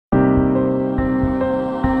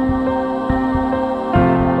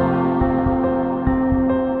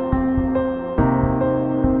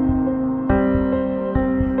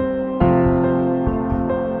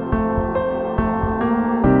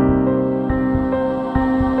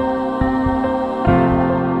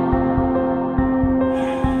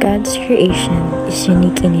God's creation is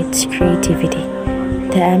unique in its creativity.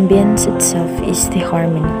 The ambience itself is the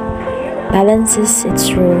harmony, balances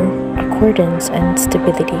its rule, accordance, and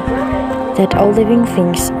stability, that all living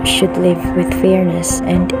things should live with fairness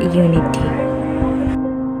and unity.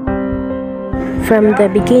 From the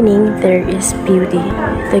beginning, there is beauty.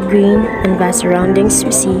 The green and vast surroundings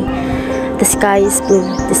we see. The sky is blue,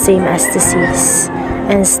 the same as the seas,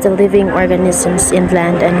 and the living organisms in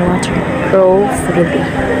land and water grow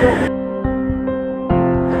freely.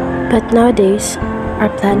 But nowadays, our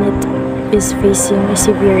planet is facing a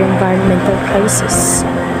severe environmental crisis.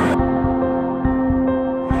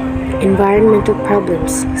 Environmental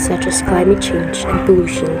problems such as climate change and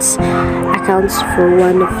pollutions accounts for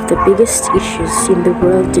one of the biggest issues in the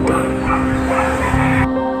world today.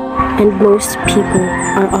 And most people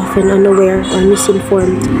are often unaware or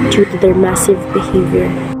misinformed due to their massive behavior.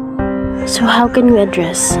 So how can we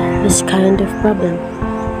address this kind of problem?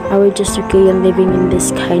 Are we just okay in living in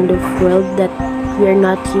this kind of world that we are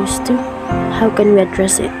not used to? How can we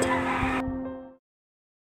address it?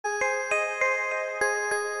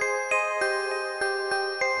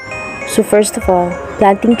 So first of all,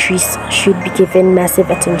 planting trees should be given massive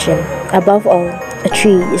attention. Above all, a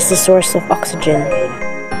tree is the source of oxygen.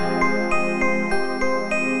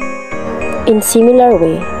 In similar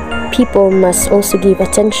way, people must also give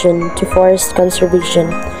attention to forest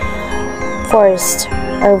conservation. Forests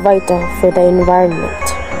are vital for the environment.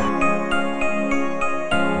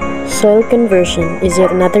 Soil conversion is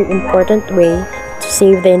yet another important way to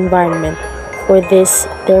save the environment. For this,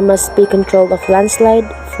 there must be control of landslide,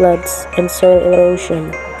 floods, and soil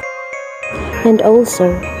erosion. And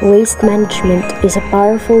also, waste management is a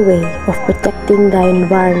powerful way of protecting the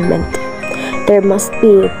environment. There must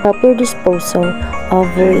be a proper disposal of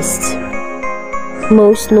waste.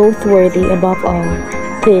 Most noteworthy above all,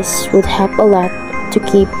 this would help a lot to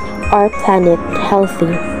keep our planet healthy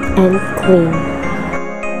and clean.